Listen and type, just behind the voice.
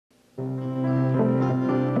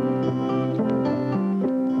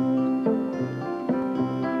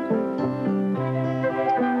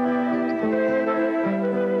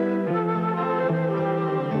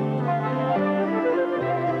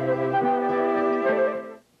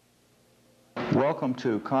Welcome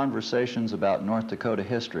to Conversations about North Dakota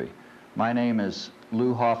History. My name is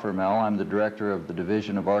Lou Hoffermel. I'm the Director of the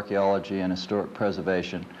Division of Archaeology and Historic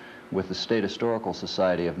Preservation with the State Historical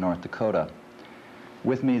Society of North Dakota.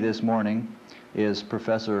 With me this morning is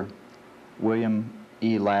Professor William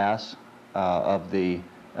E. Lass of the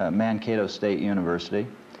Mankato State University,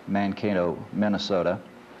 Mankato, Minnesota.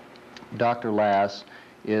 Dr. Lass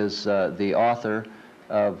is the author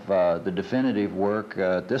of the definitive work,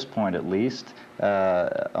 at this point at least,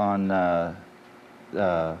 on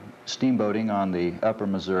steamboating on the Upper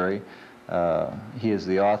Missouri. He is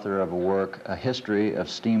the author of a work, A History of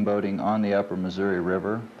Steamboating on the Upper Missouri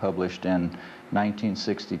River, published in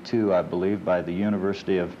 1962, I believe, by the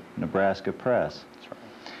University of Nebraska Press. That's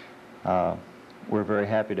right. We're very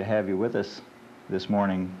happy to have you with us this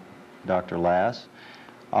morning, Dr. Lass.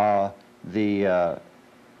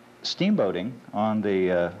 Steamboating on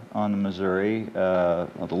the Missouri, the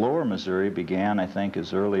lower Missouri, began, I think,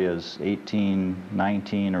 as early as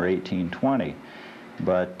 1819 or 1820.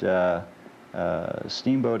 But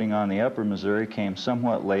steamboating on the upper Missouri came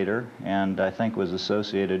somewhat later, and I think was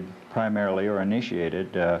associated primarily or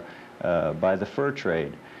initiated by the fur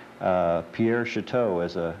trade. Pierre Chateau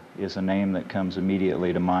is a name that comes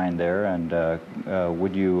immediately to mind there, and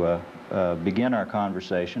would you begin our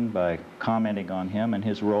conversation by commenting on him and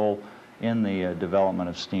his role in the development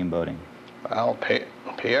of steamboating? Well,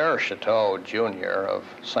 Pierre Chateau, Jr. of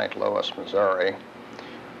St. Louis, Missouri,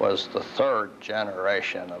 was the third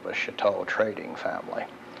generation of a Chateau trading family.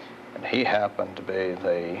 And he happened to be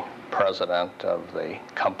the president of the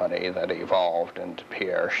company that evolved into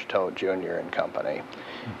Pierre Chateau, Jr. and Company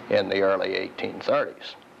in the early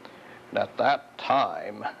 1830s. And at that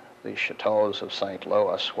time, the Chateaus of St.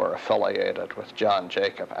 Louis were affiliated with John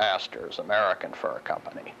Jacob Astor's American Fur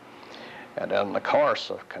Company. And in the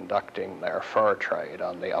course of conducting their fur trade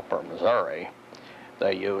on the upper Missouri,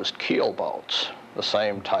 they used keel boats, the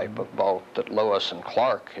same type of boat that Lewis and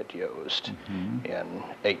Clark had used in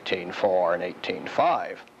 1804 and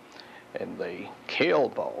 1805. And the keel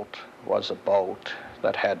boat was a boat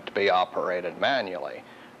that had to be operated manually.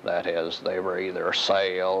 That is, they were either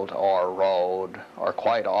sailed or rowed or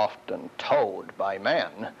quite often towed by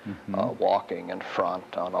men walking in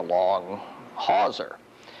front on a long hawser.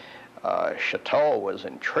 Chateau was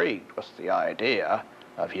intrigued with the idea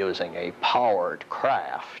of using a powered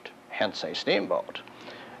craft, hence a steamboat.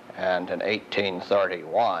 And in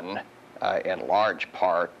 1831, in large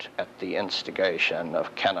part at the instigation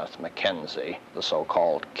of Kenneth Mackenzie, the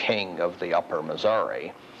so-called king of the upper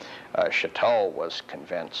Missouri, Chateau was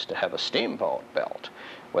convinced to have a steamboat built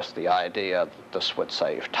with the idea that this would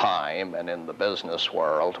save time, and in the business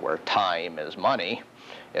world where time is money,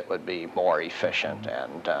 it would be more efficient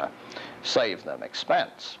and save them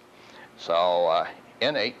expense. So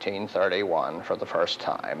in 1831, for the first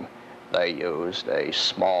time, they used a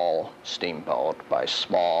small steamboat. By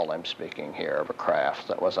small, I'm speaking here of a craft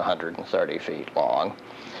that was 130 feet long,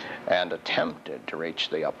 and attempted to reach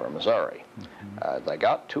the upper Missouri. They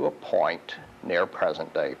got to a point near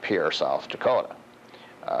present-day Pierre, South Dakota.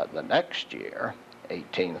 The next year,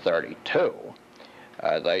 1832,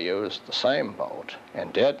 they used the same boat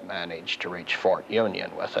and did manage to reach Fort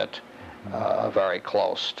Union with it, very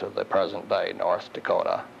close to the present-day North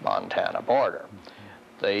Dakota-Montana border.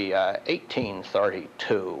 The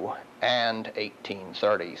 1832 and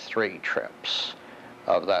 1833 trips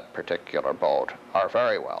of that particular boat are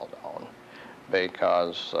very well known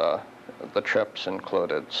because the trips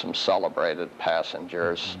included some celebrated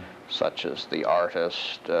passengers such as the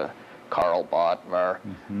artist Karl Bodmer,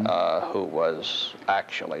 who was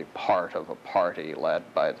actually part of a party led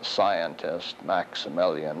by the scientist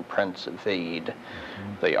Maximilian, Prince of Wied.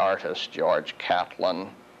 The artist George Catlin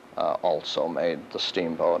also made the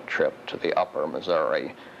steamboat trip to the upper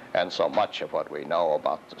Missouri. And so much of what we know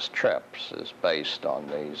about these trips is based on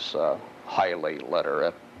these highly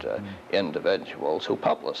literate individuals who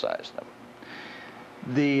publicized them.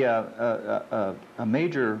 A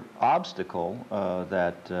major obstacle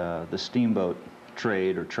that the steamboat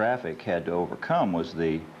trade or traffic had to overcome was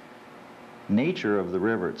the nature of the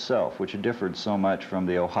river itself, which differed so much from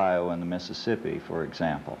the Ohio and the Mississippi, for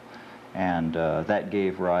example. And that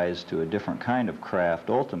gave rise to a different kind of craft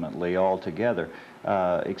ultimately altogether.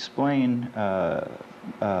 Explain the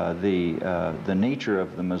nature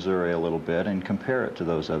of the Missouri a little bit and compare it to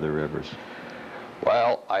those other rivers.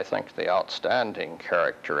 Well, I think the outstanding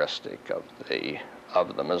characteristic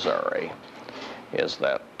of the Missouri is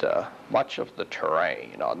that much of the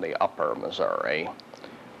terrain on the upper Missouri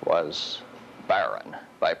was barren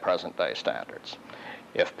by present-day standards.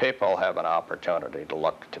 If people have an opportunity to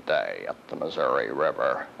look today at the Missouri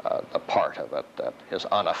River, the part of it that is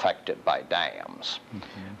unaffected by dams,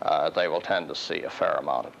 they will tend to see a fair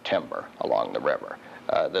amount of timber along the river.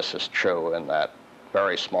 This is true in that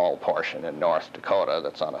very small portion in North Dakota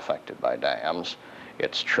that's unaffected by dams.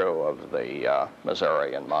 It's true of the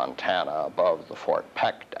Missouri and Montana above the Fort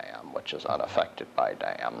Peck Dam, which is unaffected by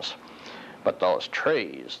dams. But those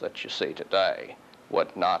trees that you see today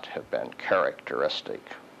would not have been characteristic,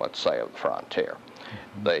 let's say, of the frontier.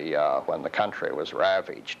 When the country was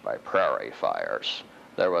ravaged by prairie fires,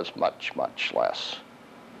 there was much, much less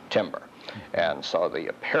timber. And so the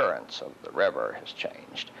appearance of the river has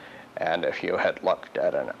changed. And if you had looked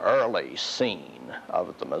at an early scene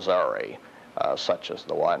of the Missouri, such as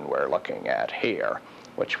the one we're looking at here,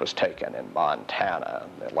 which was taken in Montana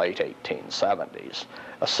in the late 1870s,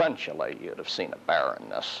 essentially you'd have seen a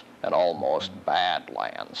barrenness, an almost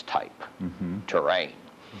badlands type terrain.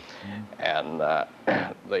 And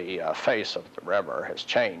the face of the river has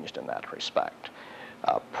changed in that respect.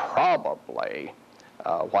 Probably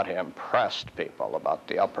what impressed people about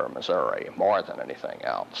the upper Missouri more than anything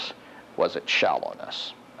else was its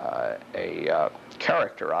shallowness,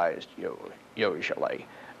 characterized usually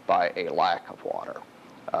by a lack of water.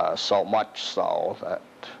 So much so that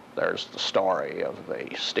there's the story of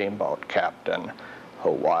the steamboat captain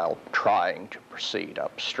who, while trying to proceed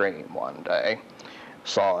upstream one day,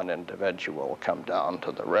 saw an individual come down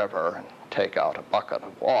to the river and take out a bucket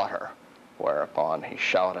of water, whereupon he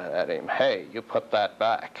shouted at him, "Hey, you put that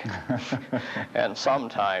back." And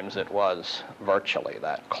sometimes it was virtually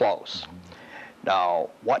that close. Now,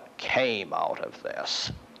 what came out of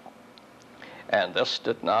this? And this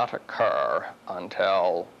did not occur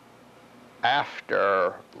until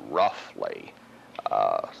after roughly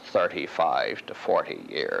 35 to 40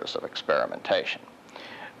 years of experimentation.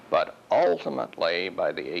 But ultimately,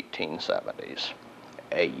 by the 1870s,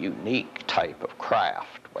 a unique type of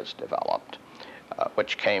craft was developed,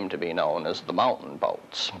 which came to be known as the mountain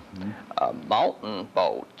boats. Mountain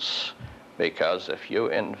boats, because if you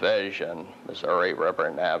envision Missouri River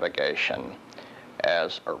navigation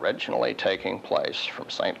as originally taking place from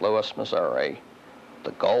St. Louis, Missouri,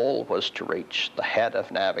 the goal was to reach the head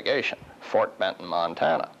of navigation, Fort Benton,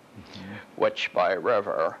 Montana, which by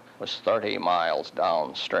river was 30 miles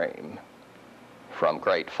downstream from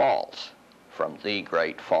Great Falls, from the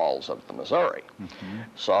Great Falls of the Missouri.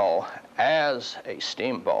 So as a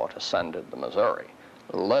steamboat ascended the Missouri,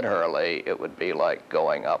 literally it would be like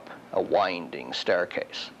going up a winding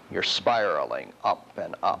staircase. You're spiraling up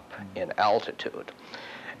and up in altitude.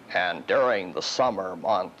 And during the summer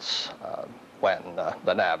months, when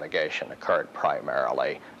the navigation occurred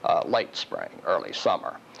primarily late spring, early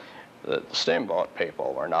summer, the steamboat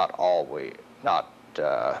people were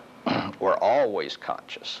were always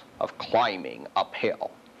conscious of climbing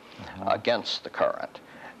uphill against the current.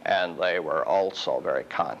 And they were also very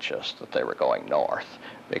conscious that they were going north,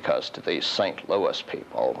 because to these St. Louis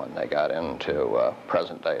people, when they got into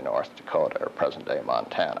present-day North Dakota or present-day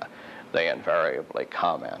Montana, they invariably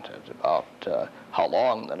commented about how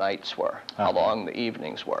long the nights were, how long the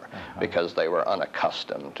evenings were, because they were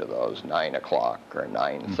unaccustomed to those 9 o'clock or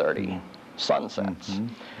 9:30 sunsets.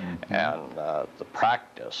 And the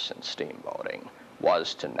practice in steamboating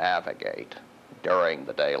was to navigate during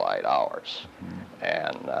the daylight hours.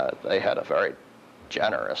 And they had a very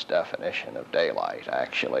generous definition of daylight.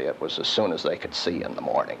 Actually, it was as soon as they could see in the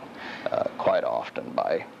morning. Quite often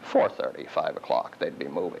by 4:30, 5 o'clock, they'd be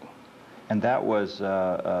moving. And that was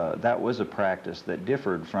a practice that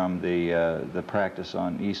differed from the practice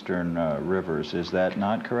on eastern rivers. Is that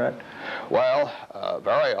not correct? Well,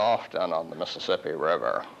 very often on the Mississippi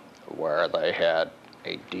River, where they had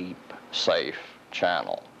a deep, safe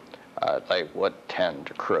channel, they would tend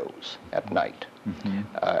to cruise at night.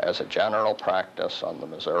 As a general practice on the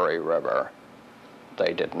Missouri River,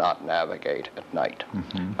 they did not navigate at night.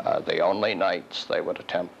 The only nights they would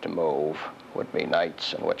attempt to move would be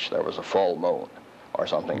nights in which there was a full moon or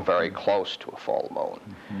something very close to a full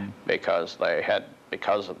moon, because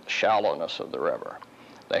of the shallowness of the river,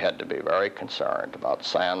 they had to be very concerned about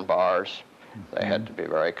sandbars. They had to be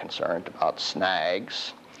very concerned about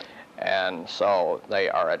snags. And so they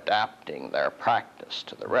are adapting their practice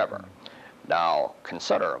to the river. Now,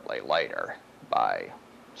 considerably later, by,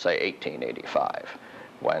 say, 1885,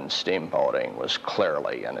 when steamboating was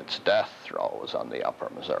clearly in its death throes on the upper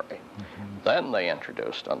Missouri, then they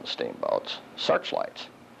introduced on the steamboats searchlights,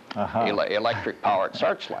 electric-powered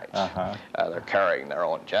searchlights. They're carrying their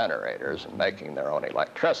own generators and making their own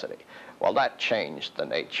electricity. Well, that changed the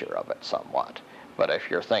nature of it somewhat. But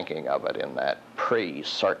if you're thinking of it in that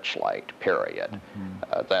pre-searchlight period,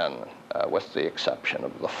 then with the exception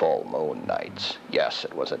of the full moon nights, yes,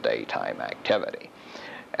 it was a daytime activity.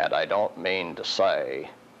 And I don't mean to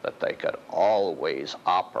say that they could always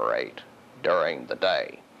operate during the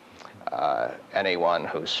day. Anyone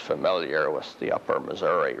who's familiar with the upper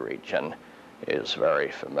Missouri region is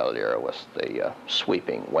very familiar with the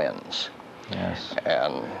sweeping winds. Yes.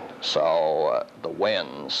 And so the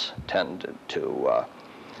winds tended to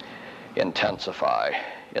intensify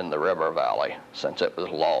in the river valley since it was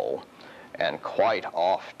low, and quite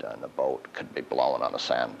often a boat could be blown on a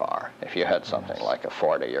sandbar. If you had something like a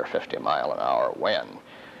 40 or 50 mile an hour wind,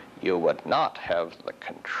 you would not have the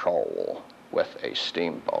control with a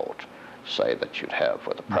steamboat, say, that you'd have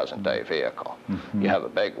with a present-day vehicle. You have a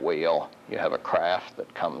big wheel, you have a craft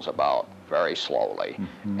that comes about very slowly,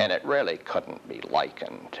 and it really couldn't be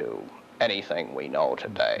likened to anything we know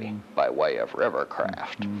today by way of river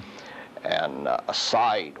craft. And a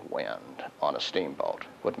side wind on a steamboat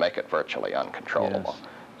would make it virtually uncontrollable. Yes.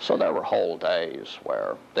 So there were whole days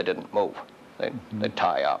where they didn't move. They'd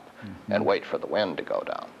tie up and wait for the wind to go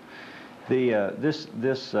down. This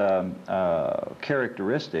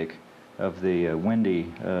characteristic of the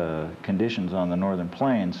windy conditions on the northern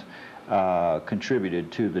plains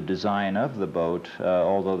contributed to the design of the boat,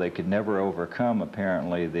 although they could never overcome,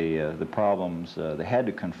 apparently, the problems they had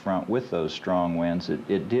to confront with those strong winds.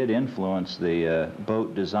 It did influence the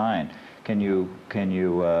boat design. Can you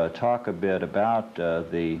talk a bit about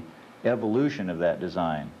the evolution of that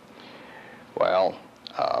design? Well,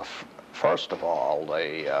 first of all,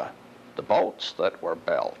 the boats that were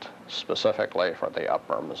built specifically for the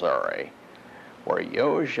upper Missouri were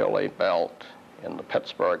usually built in the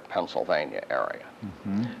Pittsburgh, Pennsylvania area.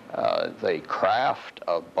 The craft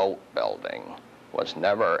of boat building was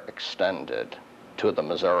never extended to the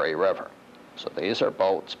Missouri River. So these are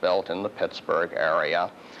boats built in the Pittsburgh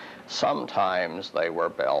area. Sometimes they were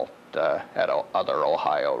built at other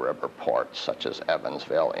Ohio River ports, such as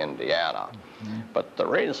Evansville, Indiana. But the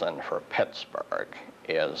reason for Pittsburgh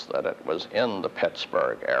is that it was in the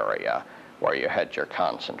Pittsburgh area where you had your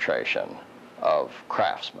concentration of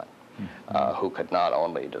craftsmen who could not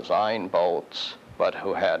only design boats, but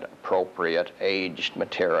who had appropriate aged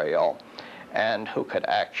material and who could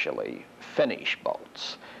actually finish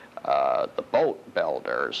boats. The boat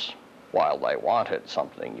builders, while they wanted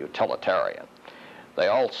something utilitarian, they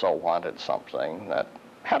also wanted something that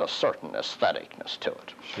had a certain aestheticness to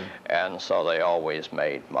it. Sure. And so they always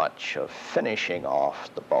made much of finishing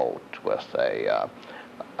off the boat with a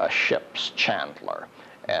ship's chandler.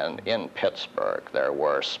 And in Pittsburgh, there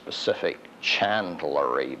were specific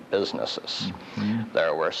chandlery businesses.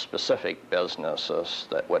 There were specific businesses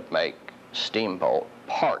that would make steamboat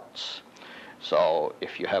parts. So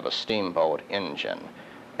if you have a steamboat engine,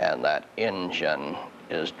 and that engine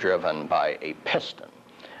is driven by a piston,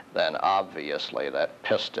 then obviously that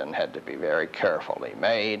piston had to be very carefully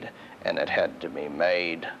made, and it had to be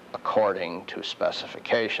made according to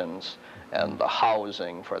specifications, and the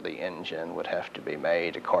housing for the engine would have to be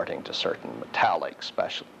made according to certain metallic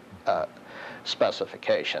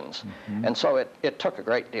specifications. And so it took a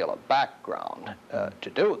great deal of background to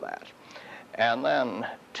do that. And then,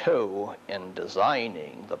 too, in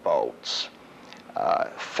designing the boats,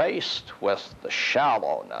 faced with the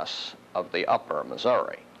shallowness of the upper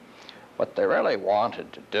Missouri, what they really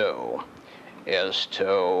wanted to do is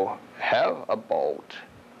to have a boat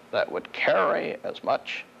that would carry as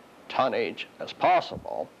much tonnage as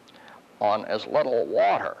possible on as little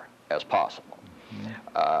water as possible.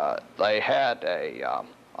 They had a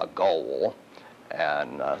goal,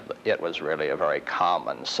 and it was really a very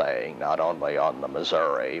common saying, not only on the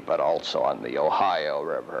Missouri, but also on the Ohio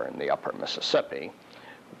River and the upper Mississippi.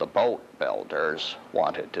 The boat builders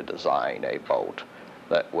wanted to design a boat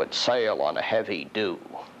that would sail on a heavy dew,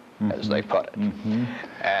 as they put it.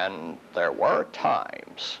 And there were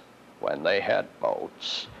times when they had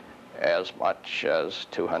boats as much as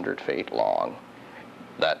 200 feet long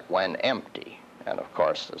that, when empty, and of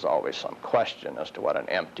course there's always some question as to what an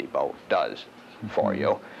empty boat does for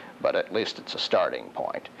you, but at least it's a starting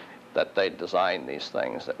point, that they design these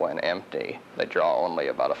things that when empty, they draw only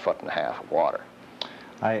about 1.5 feet of water.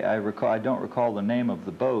 I don't recall the name of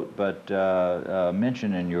the boat, but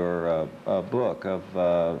mention in your book of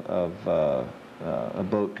a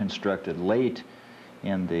boat constructed late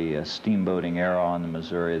in the steamboating era on the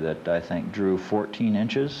Missouri that I think drew 14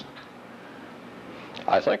 inches.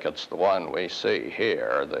 I think it's the one we see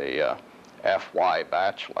here. The F.Y.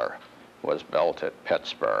 Bachelor was built at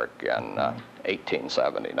Pittsburgh in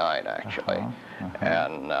 1879, actually,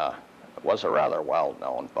 and was a rather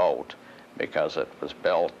well-known boat because it was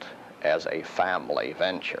built as a family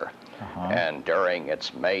venture. And during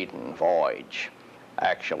its maiden voyage,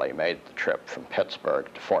 actually made the trip from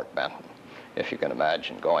Pittsburgh to Fort Benton. If you can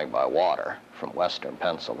imagine going by water from western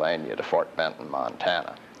Pennsylvania to Fort Benton,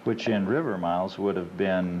 Montana. Which in river miles would have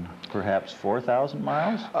been perhaps 4,000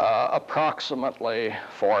 miles? Approximately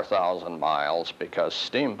 4,000 miles, because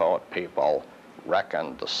steamboat people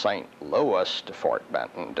reckoned the St. Louis to Fort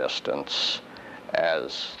Benton distance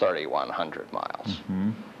as 3,100 miles.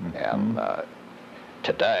 And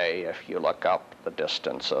today, if you look up the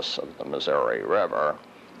distances of the Missouri River,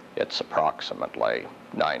 it's approximately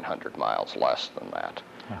 900 miles less than that.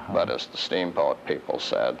 But as the steamboat people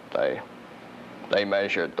said, they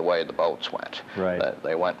measured the way the boats went. Right.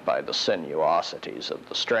 They went by the sinuosities of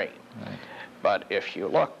the stream. Right. But if you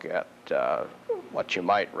look at what you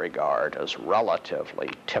might regard as relatively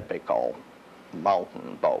typical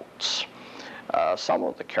mountain boats, some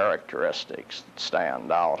of the characteristics that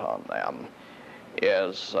stand out on them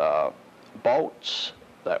is boats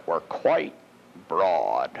that were quite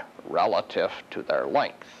broad relative to their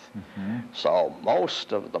length. So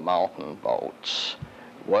most of the mountain boats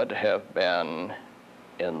would have been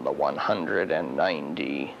in the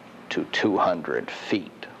 190 to 200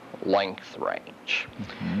 feet length range.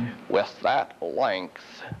 With that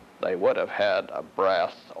length, they would have had a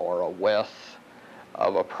breadth or a width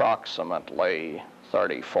of approximately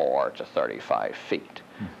 34 to 35 feet.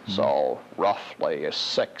 So roughly a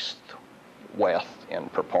sixth width in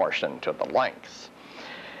proportion to the length.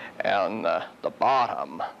 And the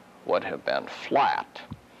bottom would have been flat.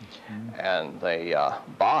 And the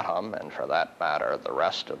bottom, and for that matter, the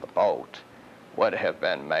rest of the boat, would have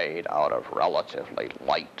been made out of relatively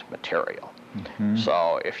light material.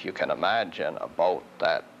 So if you can imagine a boat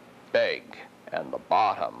that big and the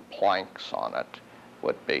bottom planks on it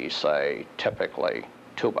would be, say, typically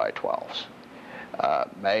 2x12s,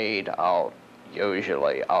 made out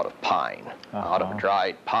usually out of pine, out of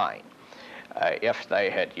dried pine. If they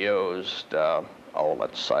had used,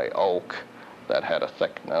 let's say oak, that had a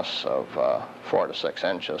thickness of 4 to 6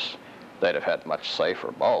 inches, they'd have had much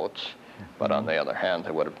safer boats, but on the other hand,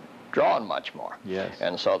 they would have drawn much more. Yes.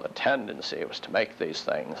 And so the tendency was to make these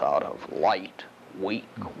things out of light, weak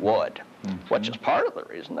wood, which is part of the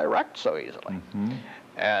reason they wrecked so easily.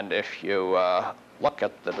 And if you look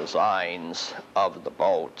at the designs of the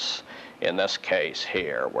boats, in this case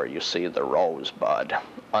here, where you see the Rosebud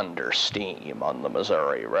under steam on the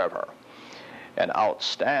Missouri River, an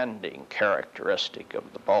outstanding characteristic of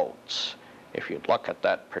the boats, if you'd look at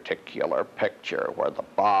that particular picture where the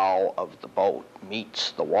bow of the boat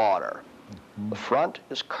meets the water, the front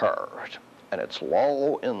is curved and it's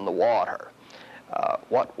low in the water,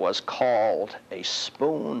 what was called a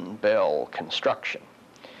spoonbill construction.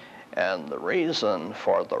 And the reason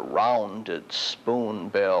for the rounded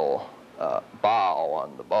spoonbill bow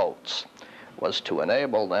on the boats was to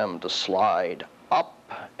enable them to slide up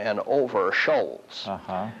and over shoals.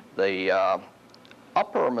 The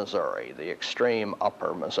upper Missouri, the extreme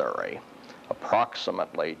upper Missouri,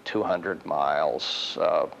 approximately 200 miles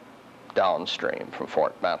downstream from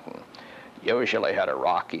Fort Benton, usually had a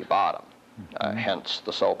rocky bottom, hence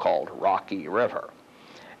the so-called Rocky River.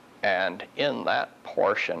 And in that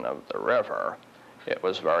portion of the river, it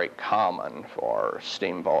was very common for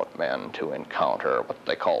steamboat men to encounter what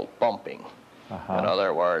they called bumping. In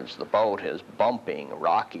other words, the boat is bumping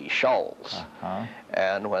rocky shoals.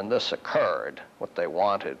 And when this occurred, what they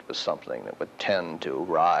wanted was something that would tend to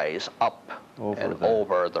rise up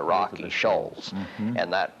over the rocky shoals.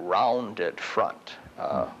 And that rounded front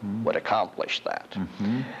would accomplish that.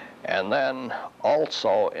 And then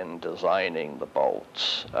also in designing the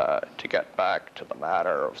boats, to get back to the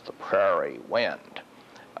matter of the prairie wind,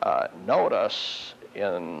 notice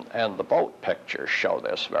and the boat pictures show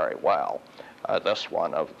this very well, this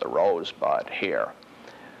one of the Rosebud here.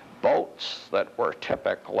 Boats that were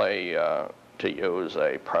typically, to use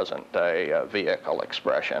a present-day vehicle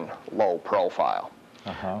expression, low profile.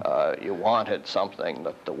 You wanted something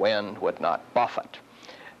that the wind would not buffet.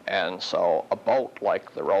 And so a boat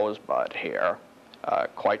like the Rosebud here,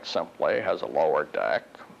 quite simply, has a lower deck,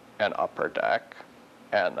 an upper deck,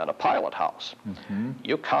 and then a pilot house.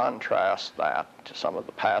 You contrast that to some of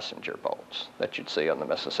the passenger boats that you'd see on the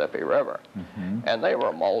Mississippi River, and they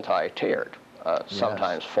were multi-tiered,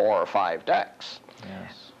 sometimes 4 or 5 decks.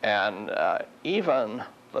 And even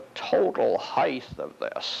the total height of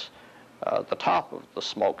this, the top of the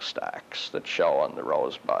smokestacks that show on the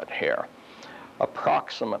Rosebud here,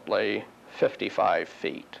 approximately 55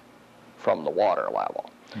 feet from the water level.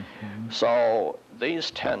 So these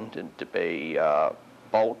tended to be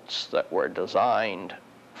boats that were designed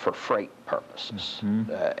for freight purposes.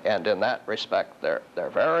 And in that respect, they're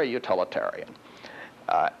very utilitarian.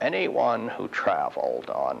 Anyone who traveled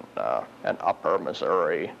on an upper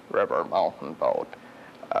Missouri River mountain boat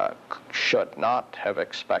should not have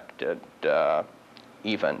expected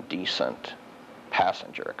even decent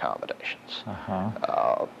passenger accommodations.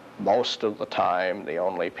 Most of the time, the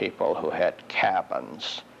only people who had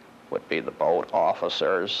cabins would be the boat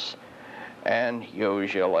officers, and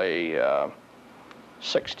usually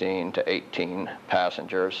 16 to 18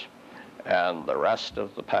 passengers, and the rest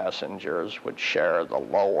of the passengers would share the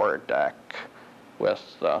lower deck with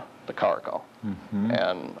the cargo.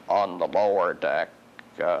 And on the lower deck,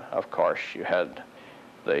 of course, you had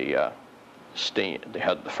the steam, you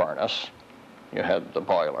had the furnace, you had the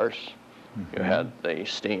boilers, you had the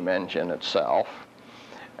steam engine itself,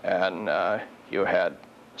 and you had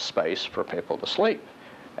space for people to sleep.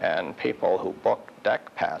 And people who booked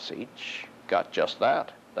deck passage got just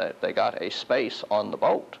that. They got a space on the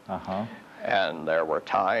boat. And there were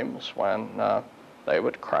times when they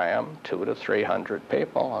would cram 200 to 300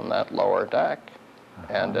 people on that lower deck.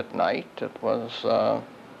 And at night it was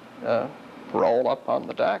roll up on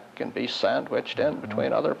the deck and be sandwiched in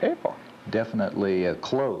between other people. Definitely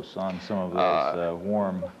close on some of those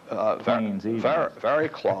warm plains evenings. Very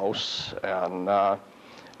close. And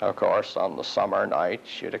of course, on the summer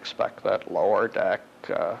nights, you'd expect that lower deck.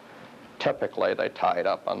 Typically, they tied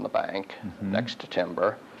up on the bank next to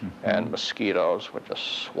timber, and mosquitoes would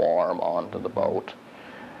just swarm onto the boat.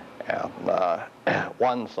 And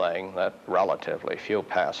one thing that relatively few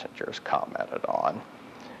passengers commented on,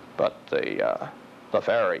 but the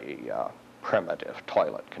very primitive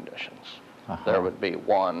toilet conditions. There would be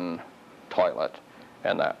one toilet,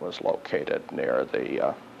 and that was located near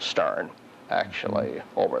the stern, actually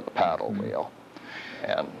over the paddle wheel,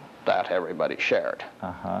 and that everybody shared.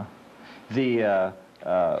 One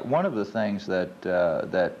of the things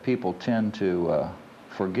that people tend to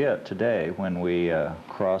forget today when we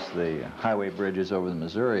cross the highway bridges over the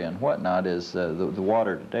Missouri and whatnot is the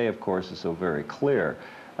water today, of course, is so very clear.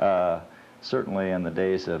 Certainly in the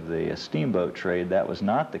days of the steamboat trade, that was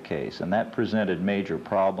not the case, and that presented major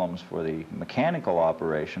problems for the mechanical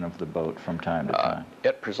operation of the boat from time to time.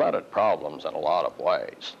 It presented problems in a lot of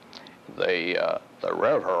ways. The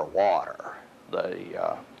river water,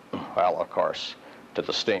 well, of course, to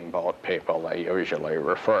the steamboat people, they usually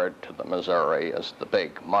referred to the Missouri as the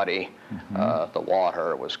Big Muddy. The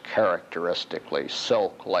water was characteristically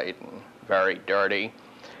silt-laden, very dirty.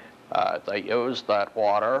 They used that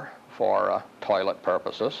water for toilet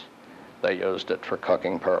purposes. They used it for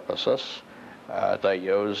cooking purposes. They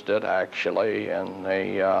used it actually in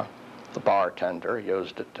the bartender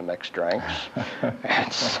used it to mix drinks.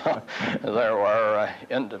 And so there were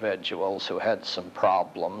individuals who had some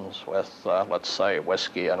problems with, let's say,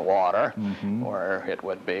 whiskey and water, where it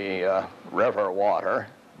would be river water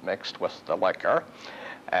mixed with the liquor.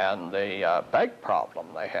 And the big problem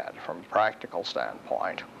they had from a practical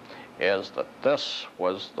standpoint is that this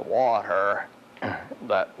was the water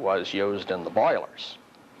that was used in the boilers.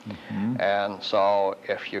 And so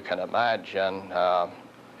if you can imagine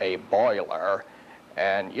a boiler,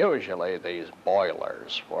 and usually these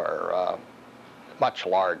boilers were much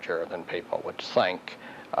larger than people would think,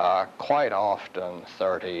 quite often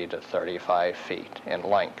 30 to 35 feet in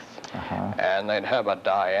length. And they'd have a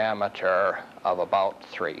diameter of about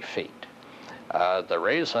 3 feet. The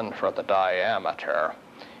reason for the diameter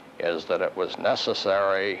is that it was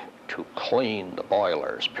necessary to clean the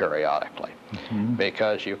boilers periodically,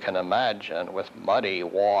 because you can imagine with muddy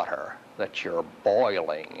water that you're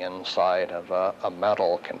boiling inside of a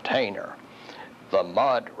metal container, the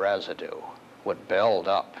mud residue would build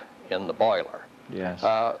up in the boiler. Yes.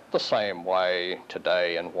 The same way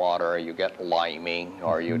today in water you get liming,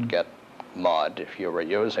 or you'd get mud if you were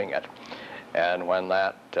using it. And when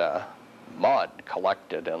that mud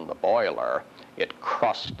collected in the boiler, it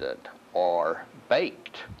crusted or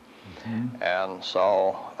baked. And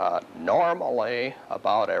so normally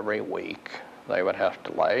about every week they would have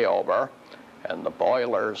to lay over, and the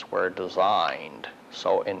boilers were designed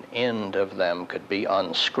so an end of them could be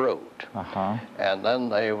unscrewed. And then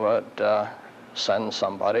they would send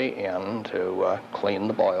somebody in to clean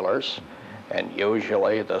the boilers, and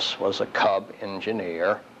usually this was a cub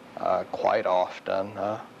engineer, quite often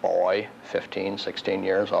a boy, 15, 16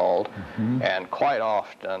 years old, and quite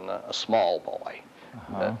often a small boy.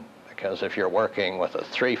 Because if you're working with a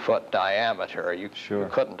 3-foot diameter, you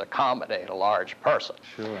couldn't accommodate a large person.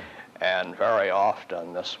 And very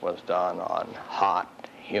often this was done on hot,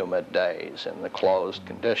 humid days in the closed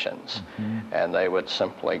conditions. And they would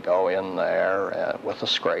simply go in there with a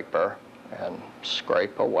scraper and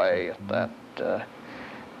scrape away at that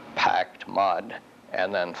packed mud,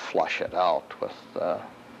 and then flush it out with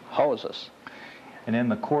hoses. And in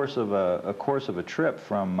the course of a trip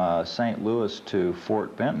from St. Louis to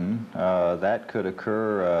Fort Benton, that could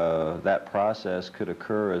occur. That process could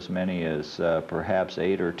occur as many as perhaps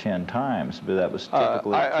 8 or 10 times. But that was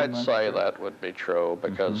typically. I'd say that would be true,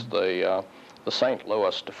 because the St.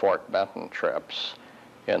 Louis to Fort Benton trips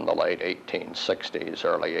in the late 1860s,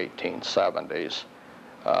 early 1870s,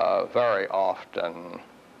 very often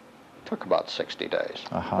took about 60 days.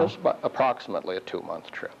 It was about approximately a 2-month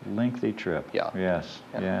trip. Lengthy trip. Yeah. Yes.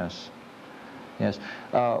 Yeah. Yes. Yes.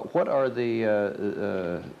 What are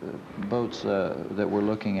the boats that we're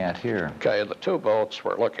looking at here? Okay, the 2 boats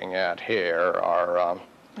we're looking at here are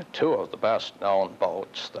 2 of the best-known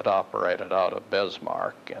boats that operated out of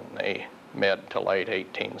Bismarck in the mid to late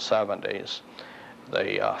 1870s,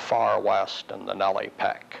 the Far West and the Nellie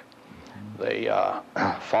Peck. The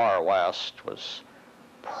Far West was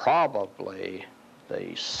probably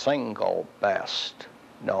the single best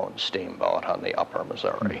known steamboat on the upper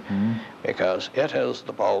Missouri, because it is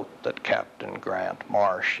the boat that Captain Grant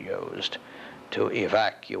Marsh used to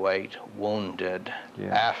evacuate wounded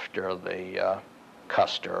after the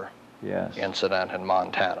Custer incident in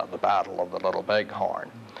Montana, the Battle of the Little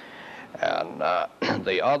Bighorn. And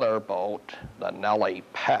the other boat, the Nellie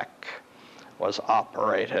Peck, was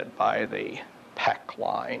operated by the Peck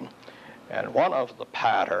Line. And one of the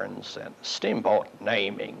patterns in steamboat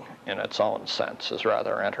naming in its own sense is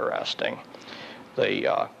rather interesting.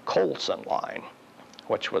 The Colson Line,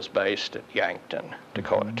 which was based at Yankton,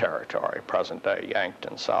 Dakota Territory, present-day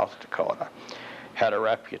Yankton, South Dakota, had a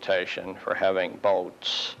reputation for having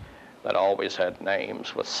boats that always had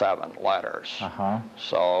names with 7 letters.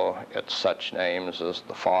 So it's such names as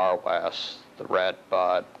the Far West, the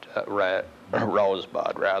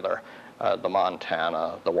Rosebud rather, the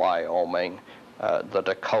Montana, the Wyoming, the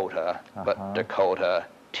Dakota, but Dakota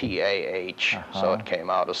TAH, so it came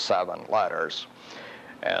out as 7 letters.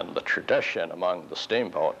 And the tradition among the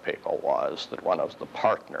steamboat people was that one of the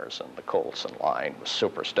partners in the Colson Line was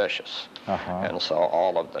superstitious. And so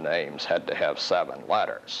all of the names had to have 7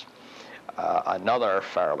 letters. Another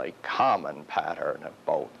fairly common pattern of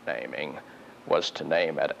boat naming was to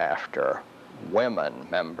name it after women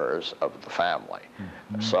members of the family.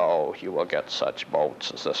 So you will get such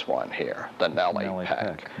boats as this one here, the Nellie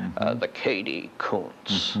Peck, the Katie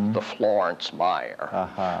Kuntz, the Florence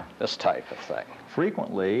Meyer, this type of thing.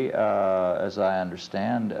 Frequently, as I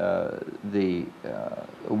understand, the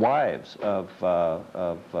wives of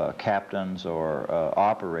captains or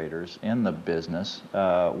operators in the business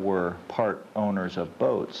were part owners of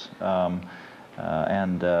boats.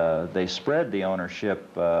 And they spread the ownership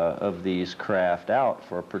of these craft out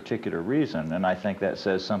for a particular reason, and I think that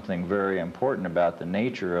says something very important about the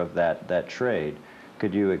nature of that trade.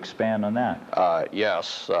 Could you expand on that?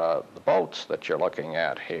 Yes, the boats that you're looking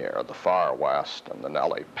at here, the Far West and the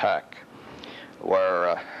Nellie Peck,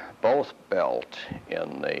 were both built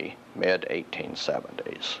in the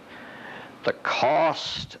mid-1870s. The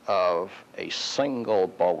cost of a single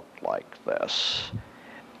boat like this,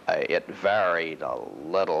 it varied a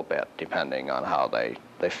little bit depending on how they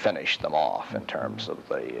finished them off in terms of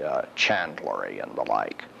the chandlery and the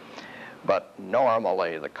like. But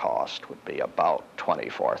normally the cost would be about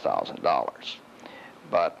 $24,000.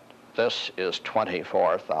 But this is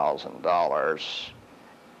 $24,000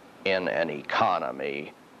 in an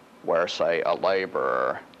economy where, say, a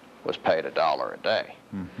laborer was paid $1 a day.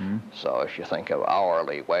 So if you think of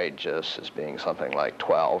hourly wages as being something like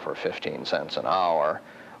 12 or 15 cents an hour,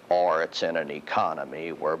 or it's in an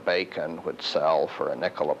economy where bacon would sell for a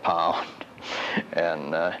nickel a pound,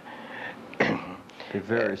 and a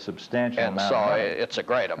very substantial amount. And so it's a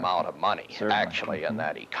great amount of money, actually, in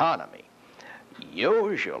that economy.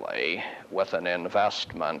 Usually, with an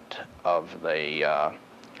investment of the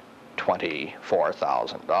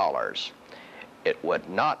 $24,000, it would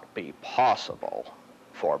not be possible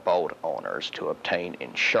for boat owners to obtain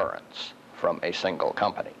insurance from a single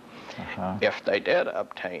company. If they did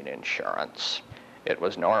obtain insurance, it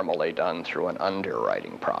was normally done through an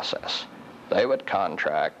underwriting process. They would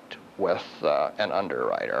contract with an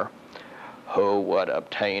underwriter who would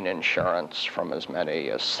obtain insurance from as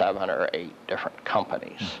many as 7 or 8 different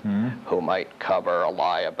companies who might cover a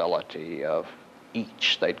liability of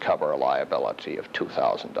each. They'd cover a liability of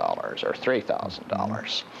 $2,000 or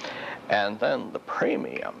 $3,000. And then the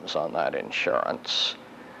premiums on that insurance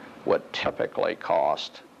would typically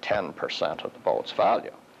cost 10% of the boat's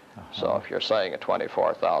value. So if you're saying a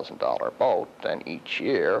 $24,000 boat, then each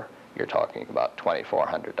year you're talking about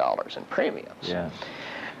 $2,400 in premiums.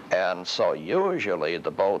 And so usually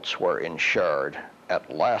the boats were insured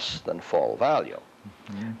at less than full value.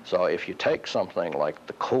 So if you take something like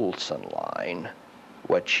the Coulson line,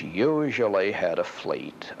 which usually had a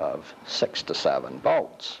fleet of 6 to 7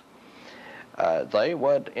 boats, they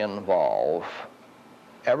would involve,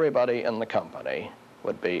 everybody in the company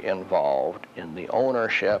would be involved in the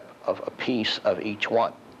ownership of a piece of each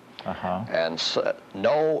one. And so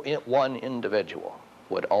no one individual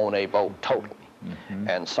would own a boat totally.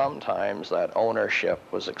 And sometimes that ownership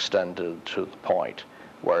was extended to the point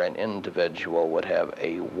where an individual would have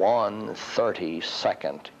a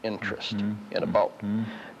 1/32nd interest in a boat.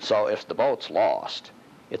 So if the boat's lost,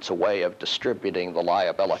 it's a way of distributing the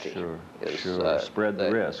liability. Spread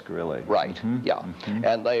the risk, really. Right, yeah.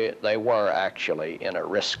 And they were actually in a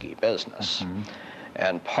risky business.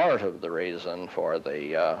 And part of the reason for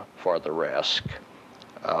the risk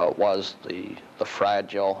was the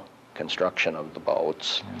fragile construction of the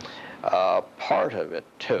boats. Part of it,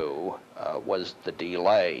 too, was the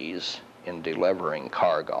delays in delivering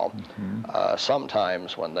cargo.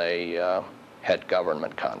 Sometimes when they had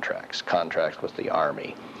government contracts with the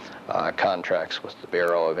Army, contracts with the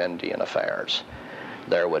Bureau of Indian Affairs,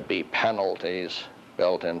 there would be penalties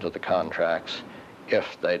built into the contracts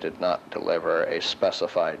if they did not deliver a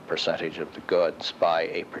specified percentage of the goods by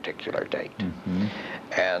a particular date.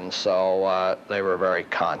 And so they were very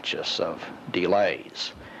conscious of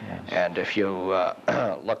delays. And if you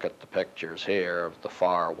look at the pictures here of the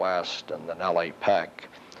Far West and the Nellie Peck,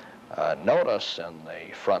 notice in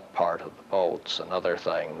the front part of the boats another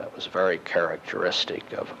thing that was very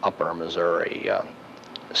characteristic of upper Missouri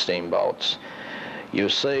steamboats. You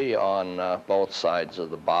see on both sides of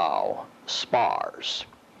the bow spars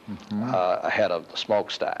ahead of the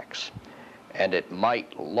smokestacks. And it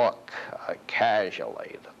might look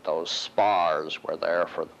casually that those spars were there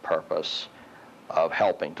for the purpose of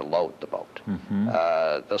helping to load the boat.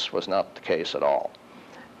 This was not the case at all.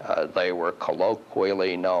 They were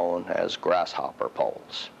colloquially known as grasshopper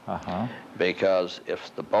poles, because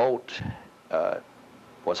if the boat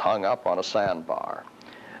was hung up on a sandbar,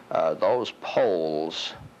 those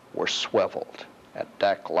poles were swiveled at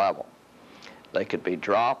deck level. They could be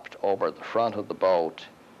dropped over the front of the boat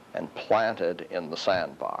and planted in the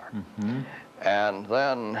sandbar. And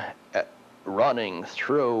then running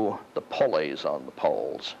through the pulleys on the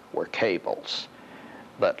poles were cables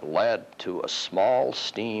that led to a small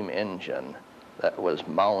steam engine that was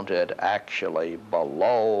mounted actually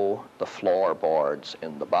below the floorboards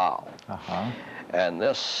in the bow. And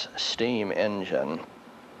this steam engine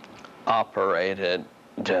operated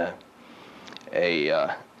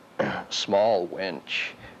a small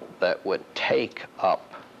winch that would take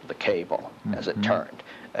up the cable as it turned,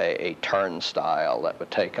 a turnstile that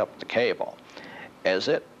would take up the cable. As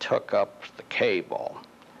it took up the cable,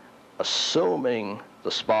 assuming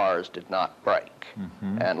the spars did not break,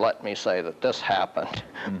 and let me say that this happened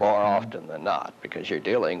more often than not, because you're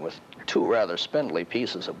dealing with two rather spindly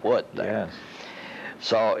pieces of wood there.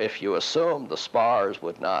 So if you assume the spars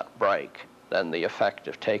would not break, then the effect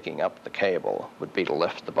of taking up the cable would be to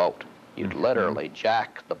lift the boat. You'd literally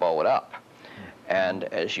jack the boat up. And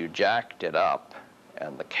as you jacked it up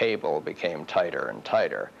and the cable became tighter and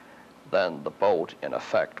tighter, then the boat, in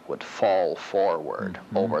effect, would fall forward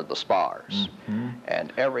over the spars.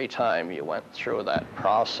 And every time you went through that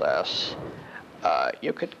process,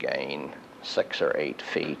 you could gain 6 or 8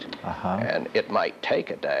 feet. And it might take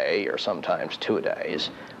a day or sometimes 2 days,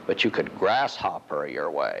 but you could grasshopper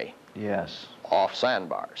your way off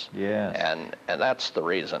sandbars. And that's the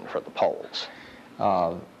reason for the poles.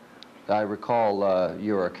 I recall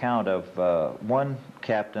your account of one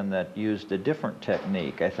captain that used a different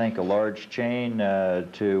technique. I think a large chain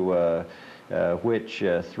to which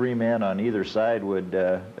 3 men on either side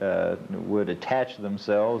would attach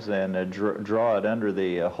themselves and draw it under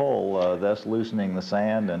the hull, thus loosening the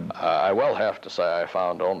sand. And I will have to say I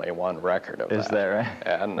found only one record of that. Is that right?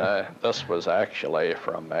 And this was actually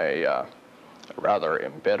from a rather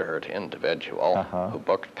embittered individual who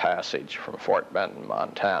booked passage from Fort Benton,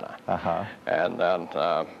 Montana. And then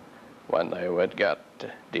when they would get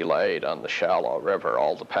delayed on the shallow river,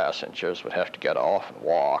 all the passengers would have to get off and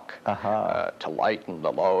walk to lighten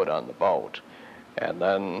the load on the boat. And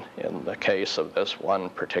then in the case of this one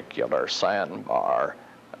particular sandbar,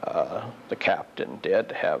 the captain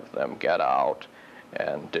did have them get out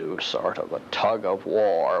and do sort of a tug of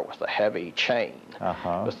war with a heavy chain,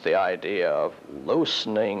 with the idea of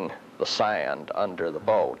loosening the sand under the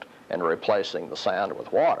boat and replacing the sand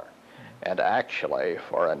with water. And actually,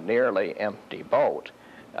 for a nearly empty boat,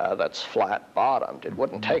 that's flat-bottomed. It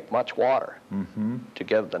wouldn't take much water to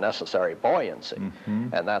give the necessary buoyancy,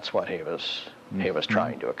 and that's what he was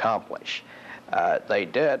trying to accomplish. They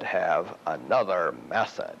did have another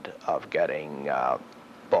method of getting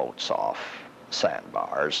boats off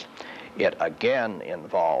sandbars. It again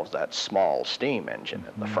involves that small steam engine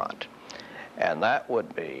in the front, and that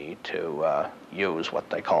would be to use what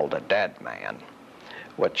they called a dead man,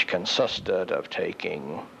 which consisted of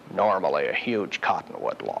taking normally a huge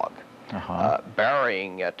cottonwood log,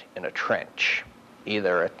 burying it in a trench,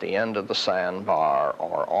 either at the end of the sandbar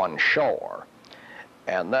or on shore,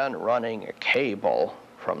 and then running a cable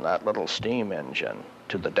from that little steam engine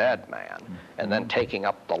to the dead man, and then taking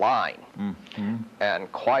up the line.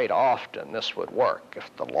 And quite often this would work.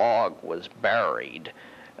 If the log was buried,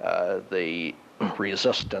 the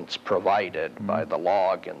resistance provided by the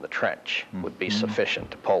log in the trench would be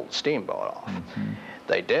sufficient to pull the steamboat off.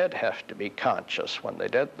 They did have to be conscious when they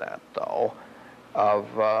did that, though, of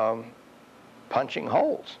punching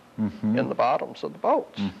holes in the bottoms of the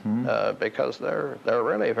boats, because they're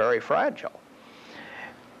really very fragile.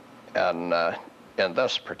 And in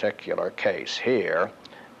this particular case here,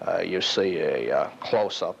 you see a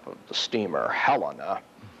close-up of the steamer Helena,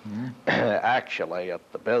 actually at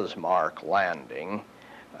the Bismarck landing.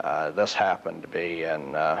 This happened to be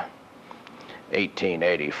in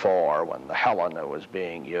 1884 when the Helena was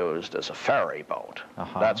being used as a ferry boat.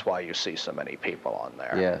 That's why you see so many people on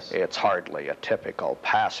there. Yes. It's hardly a typical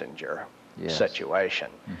passenger situation,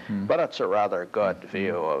 but it's a rather good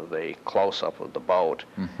view of the close-up of the boat.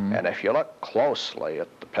 And if you look closely at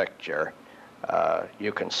the picture,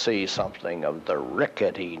 you can see something of the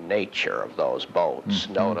rickety nature of those boats.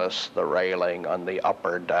 Notice the railing on the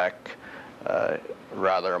upper deck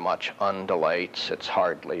rather much undulates. It's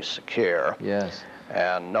hardly secure. Yes.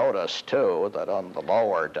 And notice, too, that on the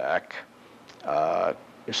lower deck,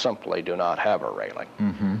 you simply do not have a railing.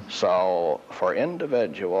 So for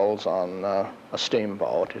individuals on a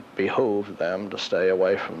steamboat, it behooved them to stay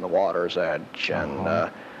away from the water's edge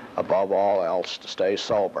and above all else to stay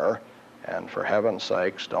sober. And for heaven's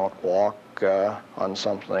sakes, don't walk on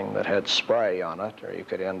something that had spray on it, or you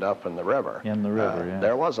could end up in the river. In the river, yeah.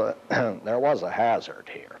 There was a hazard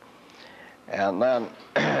here. And then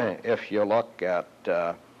if you look at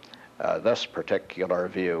this particular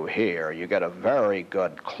view here, you get a very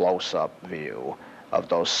good close-up view of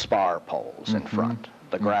those spar poles in front,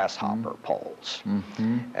 the grasshopper poles.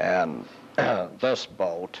 And this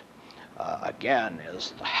boat, again,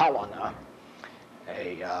 is the Helena,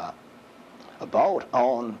 a boat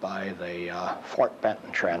owned by the Fort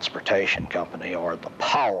Benton Transportation Company, or the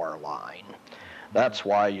Power Line. That's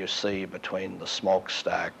why you see between the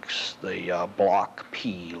smokestacks the Block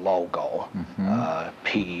P logo,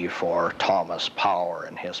 P for Thomas Power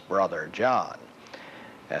and his brother John.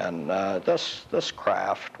 And this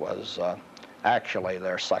craft was actually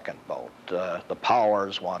their second boat. The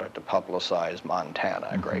Powers wanted to publicize Montana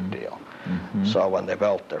a great deal. So when they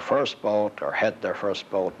built their first boat, or had their first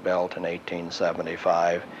boat built in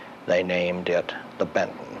 1875, they named it the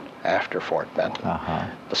Benton, after Fort Benton.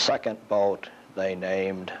 The second boat they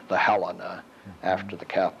named the Helena, after the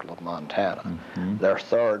capital of Montana. Their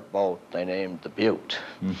third boat they named the Butte,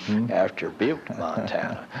 after Butte,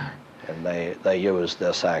 Montana. And they used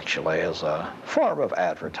this actually as a form of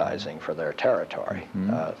advertising for their territory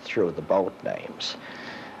through the boat names.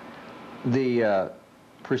 The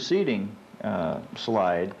preceding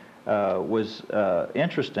slide was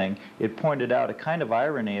interesting. It pointed out a kind of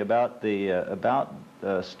irony about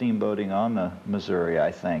steamboating on the Missouri,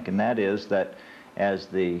 I think, and that is that as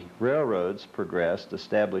the railroads progressed,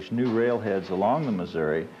 established new railheads along the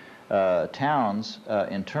Missouri, towns,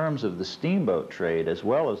 in terms of the steamboat trade as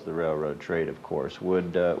well as the railroad trade, of course,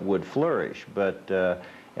 would flourish. But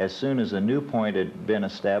as soon as a new point had been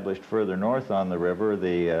established further north on the river,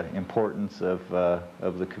 the importance of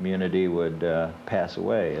the community would pass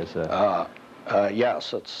away. As a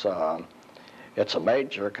yes, it's a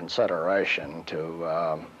major consideration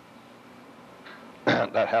to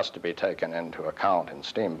that has to be taken into account in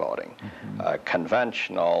steamboating.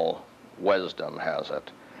 Conventional wisdom has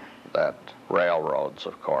it that railroads,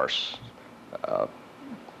 of course,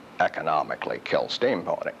 economically kill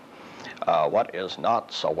steamboating. What is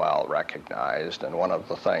not so well recognized, and one of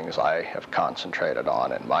the things I have concentrated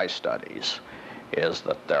on in my studies, is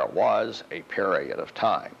that there was a period of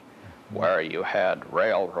time where you had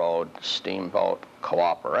railroad steamboat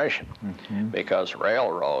cooperation, because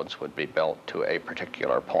railroads would be built to a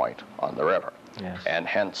particular point on the river, and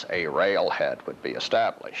hence a railhead would be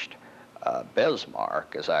established.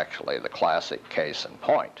 Bismarck is actually the classic case in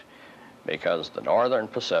point, because the Northern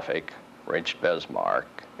Pacific reached Bismarck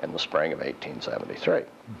in the spring of 1873.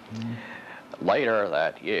 Later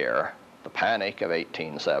that year, the Panic of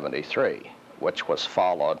 1873, which was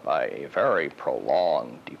followed by a very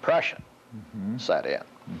prolonged depression, set in.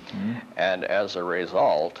 And as a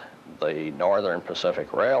result, the Northern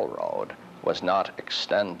Pacific Railroad was not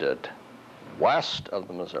extended west of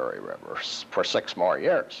the Missouri River for 6 more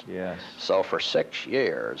years. Yes. So for 6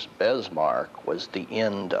 years, Bismarck was the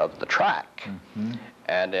end of the track.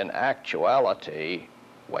 And in actuality,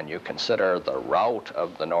 when you consider the route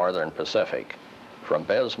of the Northern Pacific from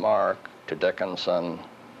Bismarck to Dickinson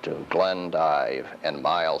to Glendive and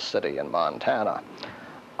Miles City in Montana,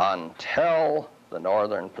 until the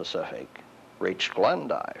Northern Pacific reached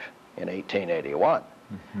Glendive in 1881,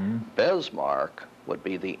 Bismarck would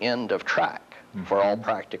be the end of track for all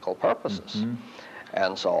practical purposes.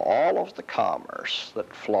 And so all of the commerce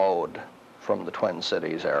that flowed from the Twin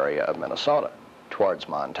Cities area of Minnesota towards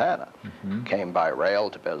Montana came by rail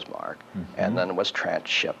to Bismarck and then was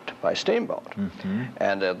transshipped by steamboat.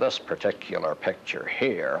 And in this particular picture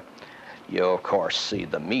here, you of course see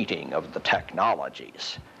the meeting of the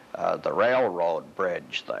technologies. The railroad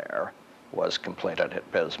bridge there was completed at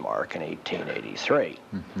Bismarck in 1883.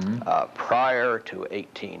 Prior to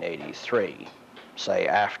 1883, say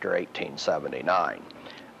after 1879,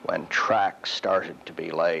 when tracks started to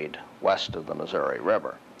be laid west of the Missouri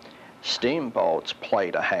River, steamboats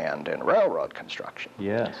played a hand in railroad construction.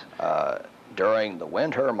 Yes. During the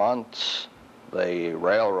winter months, the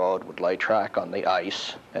railroad would lay track on the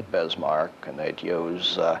ice at Bismarck, and they'd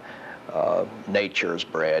use Nature's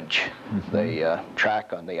Bridge, the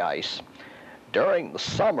track on the ice. During the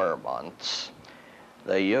summer months,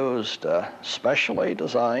 they used specially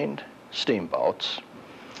designed steamboats.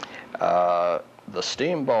 The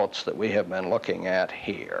steamboats that we have been looking at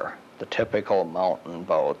here, the typical mountain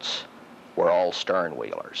boats, were all stern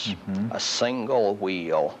wheelers, a single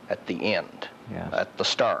wheel at the end, at the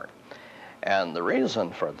stern. And the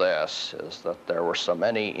reason for this is that there were so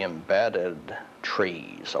many embedded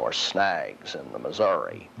trees or snags in the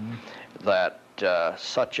Missouri that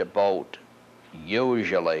such a boat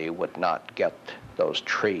usually would not get those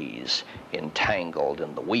trees entangled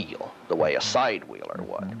in the wheel the way a side wheeler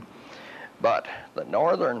would. But the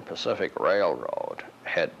Northern Pacific Railroad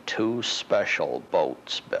had 2 special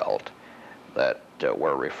boats built that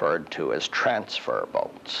were referred to as transfer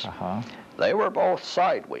boats. They were both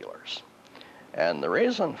side wheelers. And the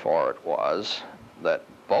reason for it was that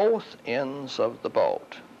both ends of the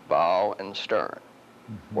boat, bow and stern,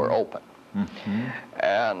 were open.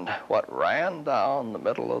 And what ran down the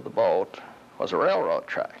middle of the boat was a railroad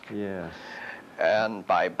track. Yes. And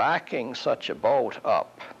by backing such a boat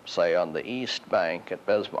up, say on the east bank at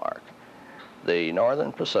Bismarck, the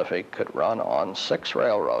Northern Pacific could run on 6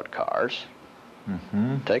 railroad cars,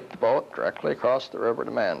 take the boat directly across the river to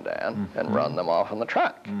Mandan, and run them off on the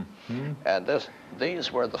track. And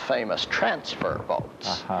these were the famous transfer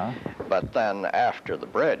boats. But then after the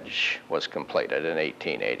bridge was completed in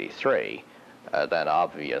 1883, then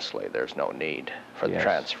obviously there's no need for the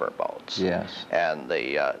transfer boats. Yes. And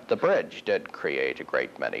the bridge did create a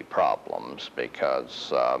great many problems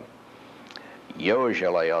because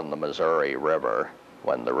usually on the Missouri River,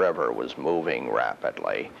 when the river was moving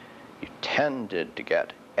rapidly, you tended to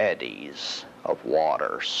get eddies of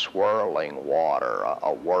water, swirling water,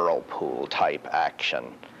 a whirlpool type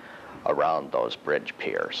action around those bridge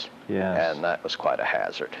piers. Yes. And that was quite a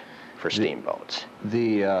hazard for steamboats.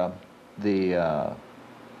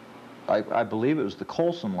 I believe it was the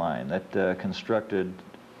Colson line that constructed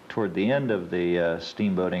toward the end of the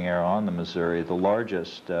steamboating era on the Missouri, the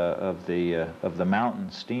largest of the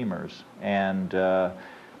mountain steamers, and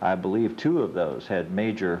I believe 2 of those had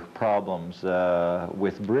major problems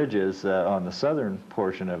with bridges on the southern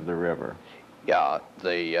portion of the river. Yeah,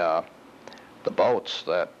 the boats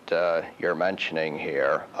that you're mentioning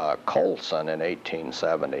here, Colson in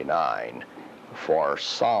 1879, for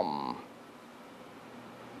some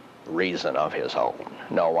reason of his own,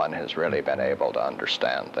 no one has really been able to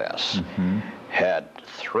understand this, had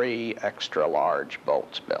 3 extra large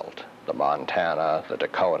boats built, the Montana, the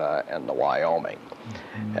Dakota, and the Wyoming.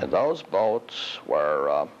 And those boats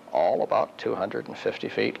were all about 250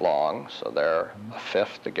 feet long, so they're a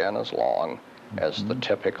fifth again as long as the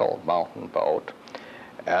typical mountain boat.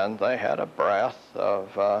 And they had a breadth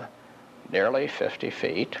of nearly 50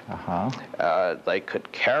 feet. They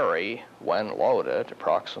could carry, when loaded,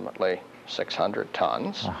 approximately 600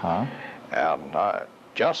 tons. And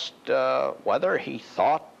just whether he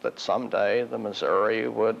thought that someday the Missouri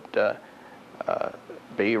would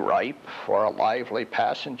be ripe for a lively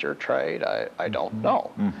passenger trade? I don't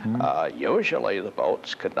know. Usually the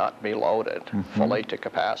boats could not be loaded fully to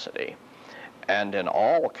capacity. And in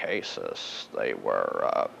all cases, they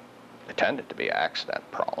tended to be accident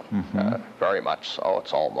prone, very much so.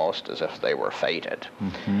 It's almost as if they were fated.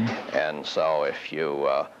 And so if you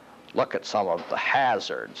look at some of the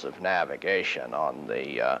hazards of navigation on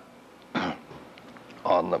the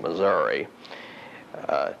Missouri,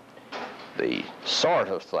 the sort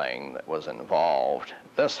of thing that was involved,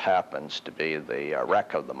 this happens to be the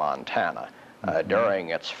wreck of the Montana. During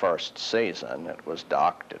its first season, it was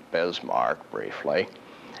docked at Bismarck briefly,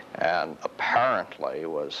 and apparently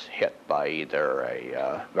was hit by either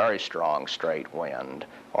a very strong straight wind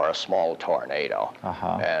or a small tornado,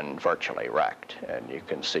 and virtually wrecked. And you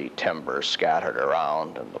can see timber scattered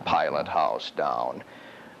around and the pilot house down.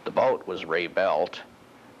 The boat was rebuilt,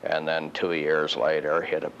 and then 2 years later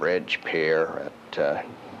hit a bridge pier at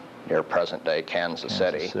near present-day Kansas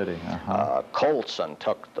City. Colson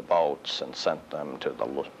took the boats and sent them to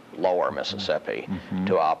the lower Mississippi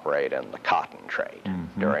to operate in the cotton trade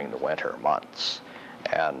during the winter months.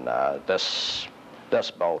 And this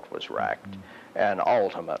boat was wrecked, and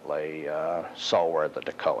ultimately so were the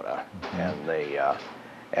Dakota and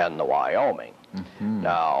the Wyoming.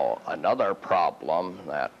 Now, another problem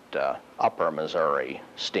that upper Missouri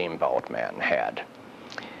steamboatmen had,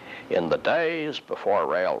 in the days before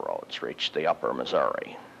railroads reached the upper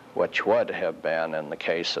Missouri, which would have been, in the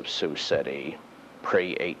case of Sioux City,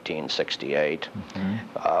 pre-1868,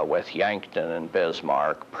 with Yankton and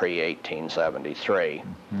Bismarck pre-1873,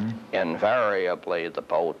 invariably the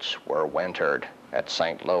boats were wintered at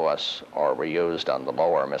St. Louis or were used on the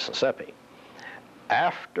lower Mississippi.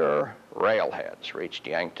 After railheads reached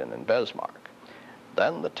Yankton and Bismarck,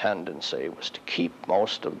 then the tendency was to keep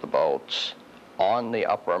most of the boats on the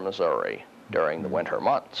upper Missouri during the winter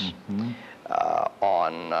months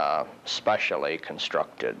on specially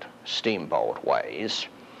constructed steamboat ways,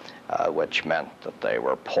 which meant that they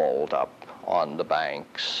were pulled up on the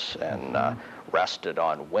banks and rested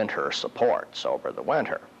on winter supports over the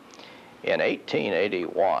winter. In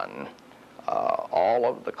 1881, all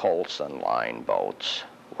of the Colson line boats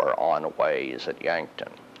were on ways at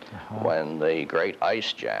Yankton when the great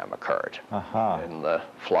ice jam occurred in the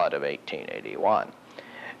flood of 1881.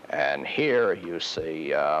 And here you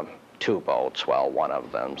see two boats. Well, one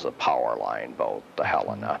of them's a power line boat, the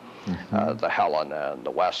Helena. The Helena and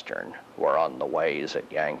the Western were on the ways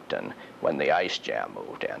at Yankton when the ice jam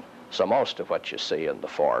moved in. So most of what you see in the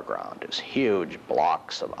foreground is huge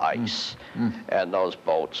blocks of ice, and those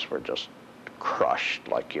boats were just crushed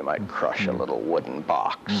like you might crush a little wooden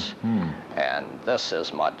box. And this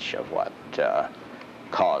is much of what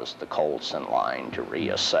caused the Colson line to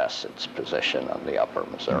reassess its position on the upper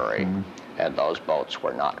Missouri, and those boats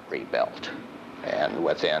were not rebuilt. And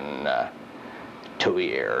within 2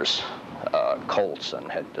 years, Colson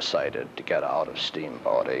had decided to get out of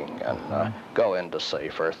steamboating and go into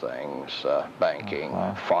safer things, banking,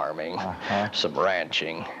 farming, some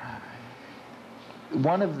ranching.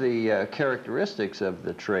 One of the characteristics of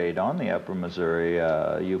the trade on the upper Missouri,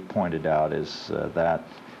 you pointed out, is that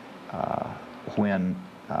when,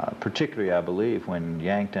 particularly I believe, when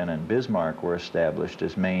Yankton and Bismarck were established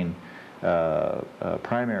as main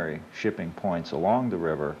primary shipping points along the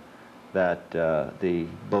river, that the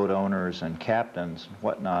boat owners and captains and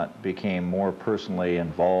whatnot became more personally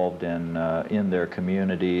involved in their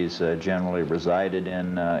communities, generally resided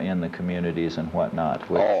in the communities and whatnot.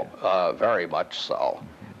 Which, very much so.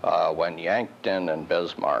 When Yankton and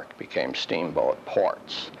Bismarck became steamboat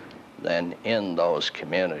ports, then in those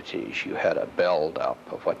communities you had a build-up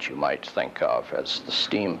of what you might think of as the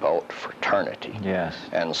steamboat fraternity. Yes.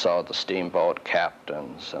 And so the steamboat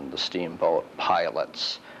captains and the steamboat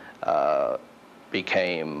pilots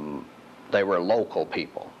they were local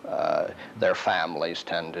people. Their families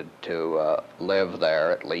tended to live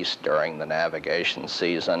there, at least during the navigation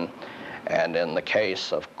season. And in the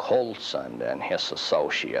case of Colson and his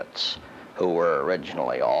associates, who were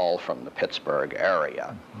originally all from the Pittsburgh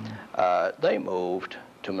area, they moved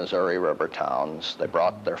to Missouri River towns. They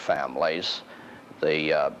brought their families.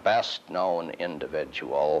 The best known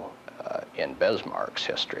individual in Bismarck's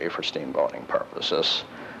history for steamboating purposes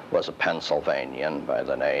was a Pennsylvanian by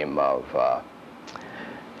the name of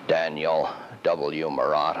Daniel W.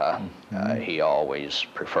 Murata. He always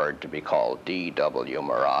preferred to be called D.W.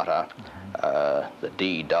 Murata. The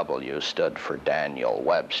D.W. stood for Daniel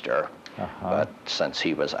Webster, but since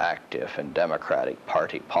he was active in Democratic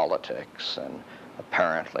Party politics and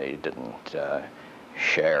apparently didn't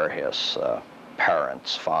share his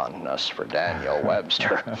parents' fondness for Daniel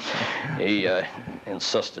Webster. He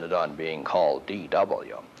insisted on being called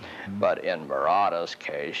D.W. But in Murata's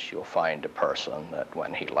case, you'll find a person that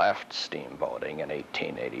when he left steamboating in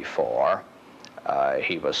 1884,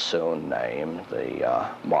 he was soon named the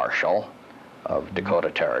Marshal of Dakota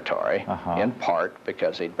Territory, in part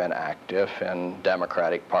because he'd been active in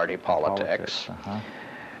Democratic Party politics.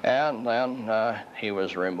 And then he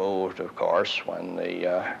was removed, of course, when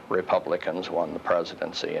the Republicans won the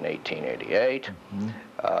presidency in 1888.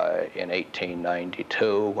 In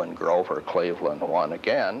 1892, when Grover Cleveland won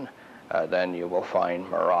again, then you will find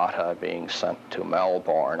Murata being sent to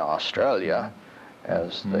Melbourne, Australia,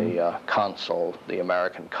 as the consul, the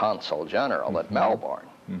American consul general at Melbourne.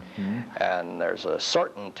 And there's a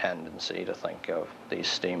certain tendency to think of these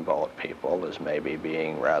steamboat people as maybe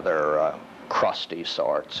being rather crusty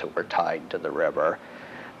sorts who were tied to the river.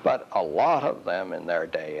 But a lot of them in their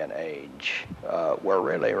day and age were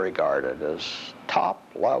really regarded as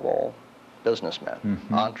top-level businessmen,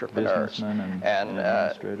 entrepreneurs. And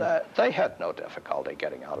they had no difficulty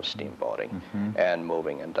getting out of steamboating and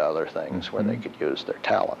moving into other things where they could use their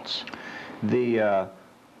talents. The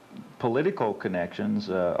political connections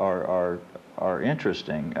are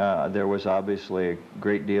interesting. There was obviously a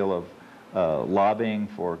great deal of lobbying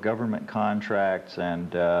for government contracts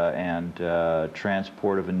and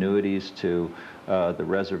transport of annuities to the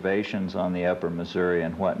reservations on the upper Missouri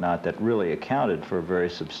and whatnot that really accounted for a very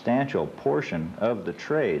substantial portion of the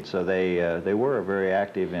trade. So they were very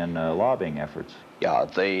active in lobbying efforts. Yeah,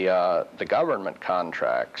 the government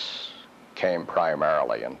contracts came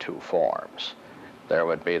primarily in two forms. There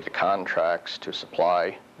would be the contracts to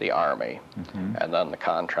supply the Army, and then the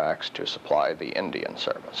contracts to supply the Indian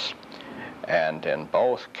Service. And in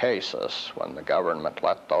both cases, when the government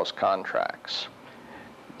let those contracts,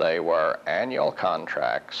 they were annual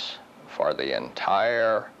contracts for the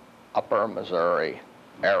entire upper Missouri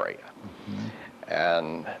area.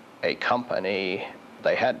 And a company,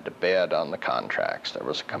 they had to bid on the contracts. There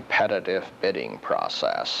was a competitive bidding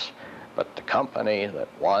process. But the company that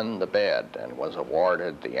won the bid and was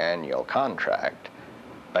awarded the annual contract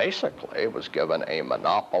basically was given a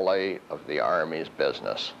monopoly of the Army's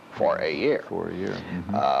business for a year.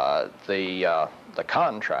 The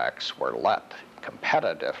contracts were let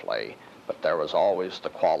competitively, but there was always the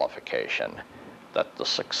qualification that the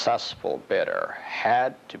successful bidder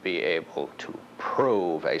had to be able to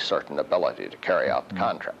prove a certain ability to carry out the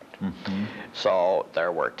contract. So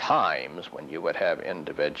there were times when you would have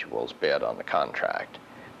individuals bid on the contract,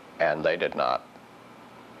 and they did not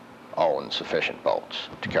own sufficient boats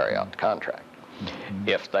to carry out the contract.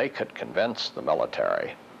 If they could convince the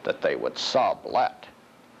military that they would sublet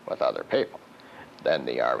with other people, then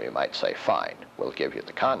the Army might say, fine, we'll give you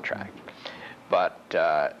the contract. But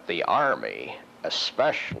the Army,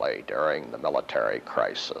 especially during the military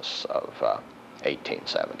crisis of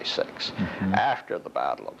 1876, after the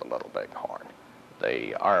Battle of the Little Bighorn,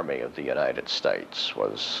 the Army of the United States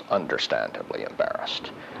was understandably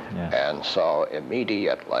embarrassed. And so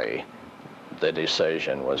immediately the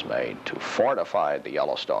decision was made to fortify the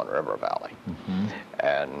Yellowstone River Valley.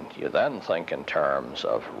 And you then think in terms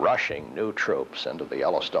of rushing new troops into the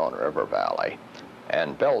Yellowstone River Valley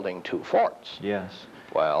and building two forts.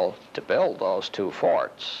 Well, to build those two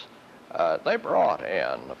forts, they brought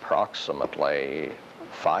in approximately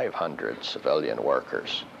 500 civilian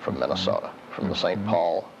workers from Minnesota, from the St.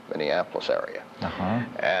 Paul, Minneapolis area.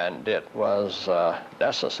 And it was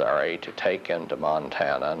necessary to take into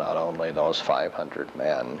Montana not only those 500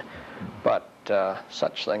 men, but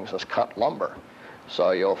such things as cut lumber.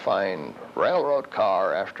 So you'll find railroad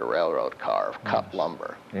car after railroad car of cut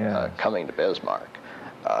lumber coming to Bismarck.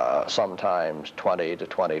 Sometimes 20 to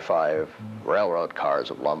 25 railroad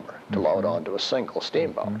cars of lumber to load onto a single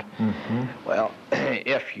steamboat. Well,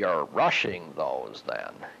 if you're rushing those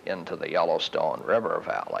then into the Yellowstone River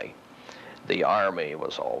Valley, the Army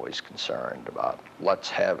was always concerned about, let's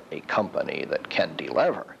have a company that can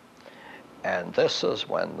deliver. And this is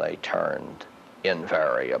when they turned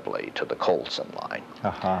invariably to the Colson line.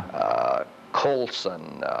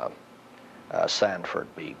 Colson, Sanford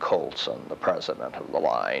B. Colson, the president of the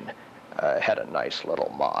line, had a nice little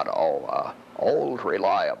motto, old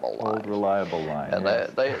reliable line. Old reliable line. And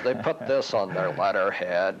they put this on their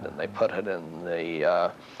letterhead, and they put it in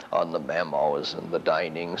the on the memos in the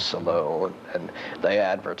dining saloon, and they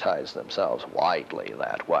advertised themselves widely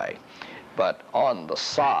that way. But on the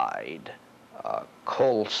side,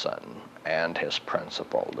 Colson and his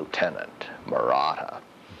principal, Lieutenant Murata,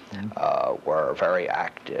 were very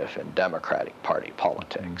active in Democratic Party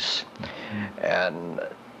politics. And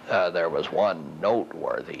There was one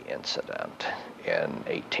noteworthy incident in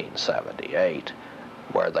 1878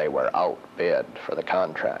 where they were outbid for the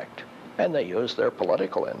contract, and they used their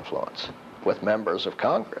political influence with members of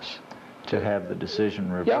Congress to have the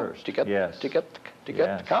decision reversed. To get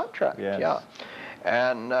the contract. Yes. Yeah,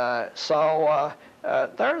 and so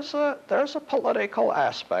there's a political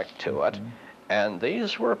aspect to it, and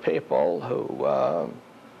these were people who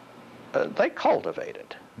they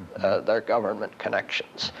cultivated their government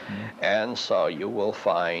connections, and so you will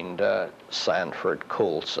find Sanford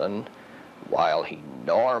Coulson, while he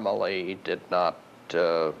normally did not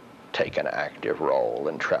take an active role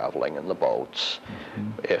in traveling in the boats.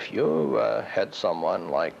 If you had someone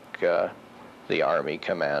like the Army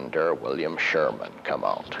commander William Sherman come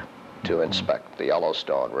out to inspect the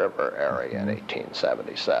Yellowstone River area in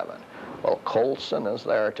 1877, well, Coulson is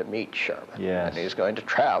there to meet Sherman, and he's going to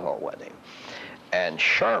travel with him. And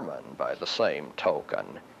Sherman, by the same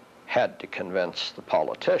token, had to convince the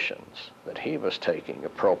politicians that he was taking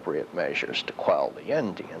appropriate measures to quell the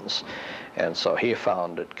Indians. And so he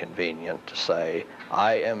found it convenient to say,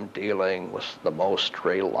 I am dealing with the most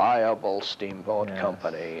reliable steamboat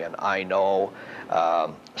company, and I know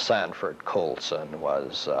Sanford Coulson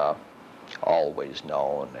was always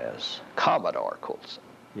known as Commodore Coulson.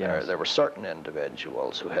 There were certain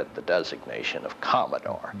individuals who had the designation of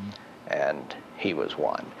Commodore, and he was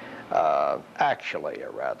one. Actually a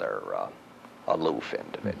rather aloof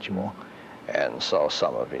individual. And so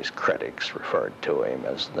some of his critics referred to him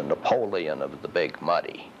as the Napoleon of the Big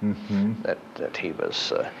Muddy, that he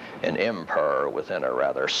was an emperor within a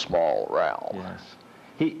rather small realm.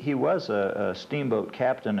 He was a steamboat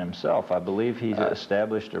captain himself. I believe he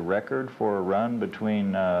established a record for a run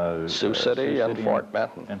between Sioux City and Fort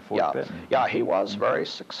Benton. Yeah, he was very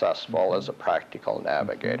successful as a practical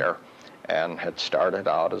navigator, and had started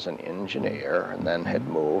out as an engineer and then had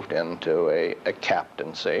moved into a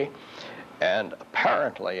captaincy, and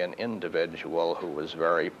apparently an individual who was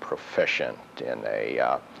very proficient in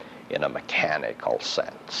a mechanical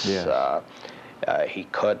sense. He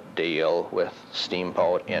could deal with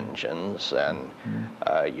steamboat engines, and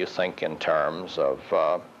you think in terms of,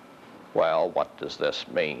 well, what does this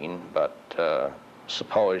mean? But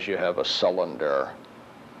suppose you have a cylinder,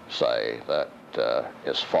 say, that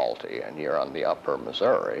is faulty, and you're on the upper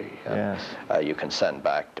Missouri. You can send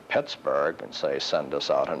back to Pittsburgh and say, send us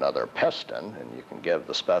out another piston, and you can give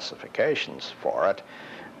the specifications for it,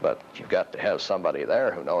 but you've got to have somebody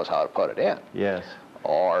there who knows how to put it in.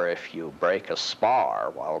 Or if you break a spar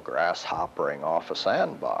while grasshoppering off a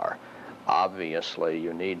sandbar, obviously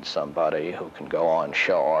you need somebody who can go on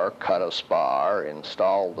shore, cut a spar,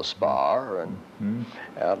 install the spar, and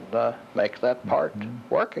make that part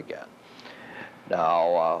work again.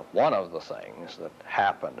 Now, one of the things that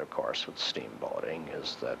happened, of course, with steamboating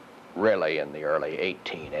is that really in the early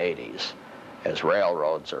 1880s, as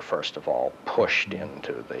railroads are first of all pushed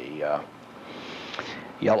into the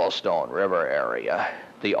Yellowstone River area,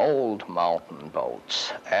 the old mountain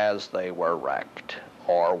boats, as they were wrecked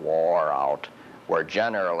or wore out, were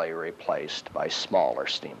generally replaced by smaller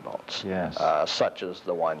steamboats, such as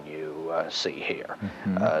the one you see here.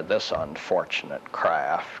 This unfortunate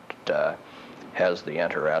craft has the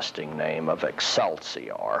interesting name of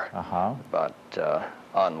Excelsior, but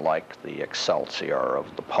unlike the Excelsior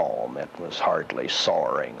of the poem, it was hardly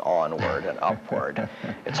soaring onward and upward.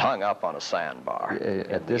 It's hung up on a sandbar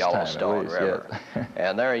in the Yellowstone River.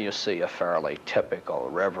 And there you see a fairly typical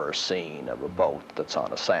river scene of a boat that's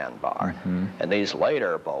on a sandbar. And these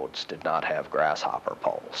later boats did not have grasshopper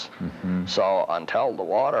poles. So until the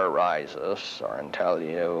water rises, or until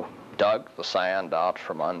you dug the sand out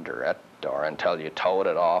from under it, or until you towed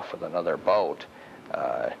it off with another boat,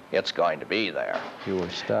 it's going to be there. You were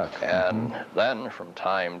stuck. And then from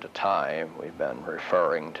time to time, we've been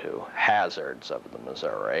referring to hazards of the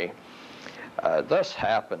Missouri. This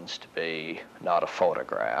happens to be not a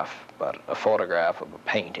photograph, but a photograph of a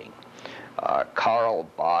painting. Carl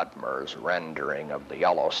Bodmer's rendering of the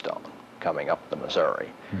Yellowstone coming up the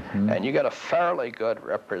Missouri. And you get a fairly good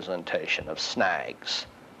representation of snags,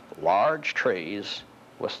 large trees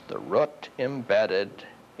with the root embedded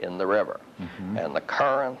in the river. And the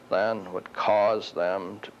current then would cause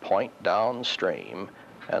them to point downstream,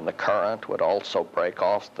 and the current would also break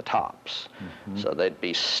off the tops. So they'd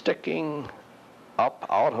be sticking up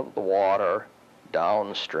out of the water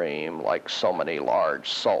downstream like so many large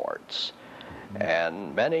swords.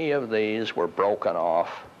 And many of these were broken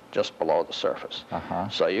off just below the surface.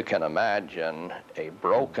 So you can imagine a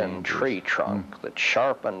broken tree trunk that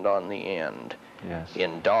sharpened on the end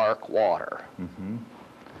in dark water.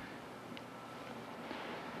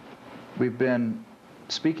 We've been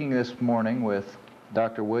speaking this morning with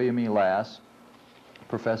Dr. William E. Lass,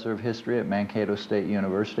 Professor of History at Mankato State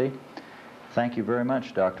University. Thank you very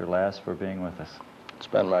much, Dr. Lass, for being with us. It's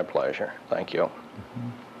been my pleasure. Thank you.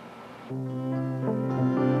 Mm-hmm.